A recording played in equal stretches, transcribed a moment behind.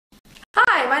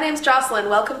my name's Jocelyn.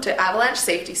 Welcome to Avalanche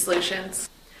Safety Solutions.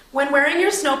 When wearing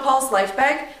your Snowpulse life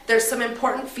bag, there's some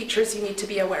important features you need to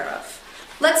be aware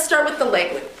of. Let's start with the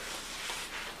leg loop.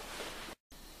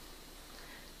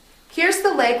 Here's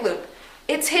the leg loop.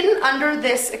 It's hidden under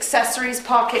this accessories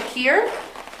pocket here.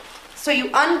 So you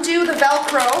undo the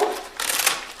Velcro,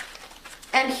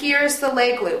 and here's the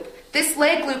leg loop. This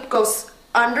leg loop goes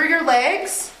under your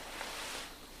legs,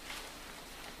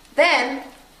 then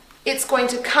it's going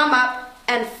to come up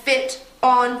and fit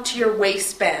onto your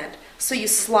waistband. So you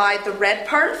slide the red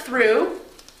part through,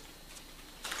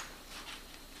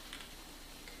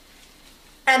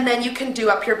 and then you can do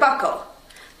up your buckle.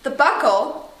 The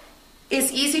buckle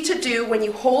is easy to do when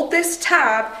you hold this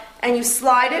tab and you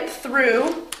slide it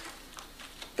through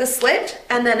the slit,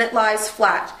 and then it lies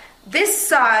flat. This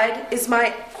side is my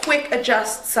quick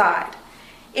adjust side.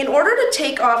 In order to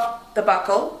take off the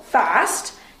buckle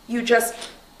fast, you just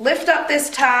lift up this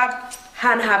tab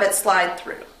and have it slide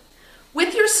through.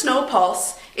 With your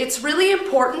Snowpulse, it's really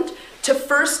important to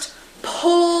first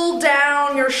pull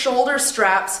down your shoulder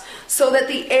straps so that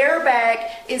the airbag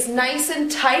is nice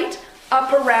and tight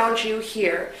up around you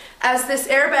here, as this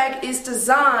airbag is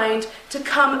designed to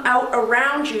come out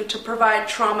around you to provide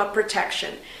trauma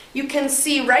protection. You can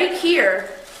see right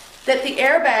here that the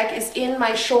airbag is in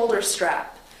my shoulder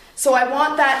strap. So I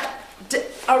want that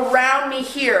around me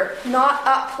here, not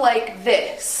up like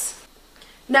this.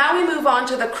 Now we move on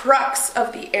to the crux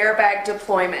of the airbag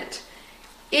deployment.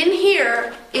 In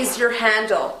here is your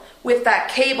handle with that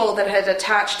cable that had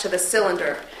attached to the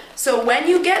cylinder. So when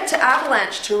you get to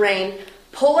avalanche terrain,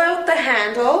 pull out the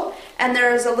handle, and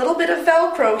there is a little bit of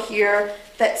Velcro here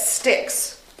that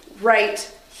sticks right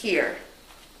here.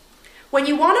 When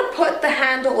you want to put the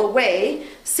handle away,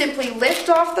 simply lift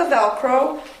off the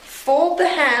Velcro, fold the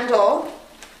handle,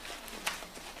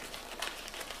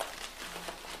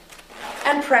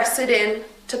 and press it in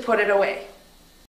to put it away.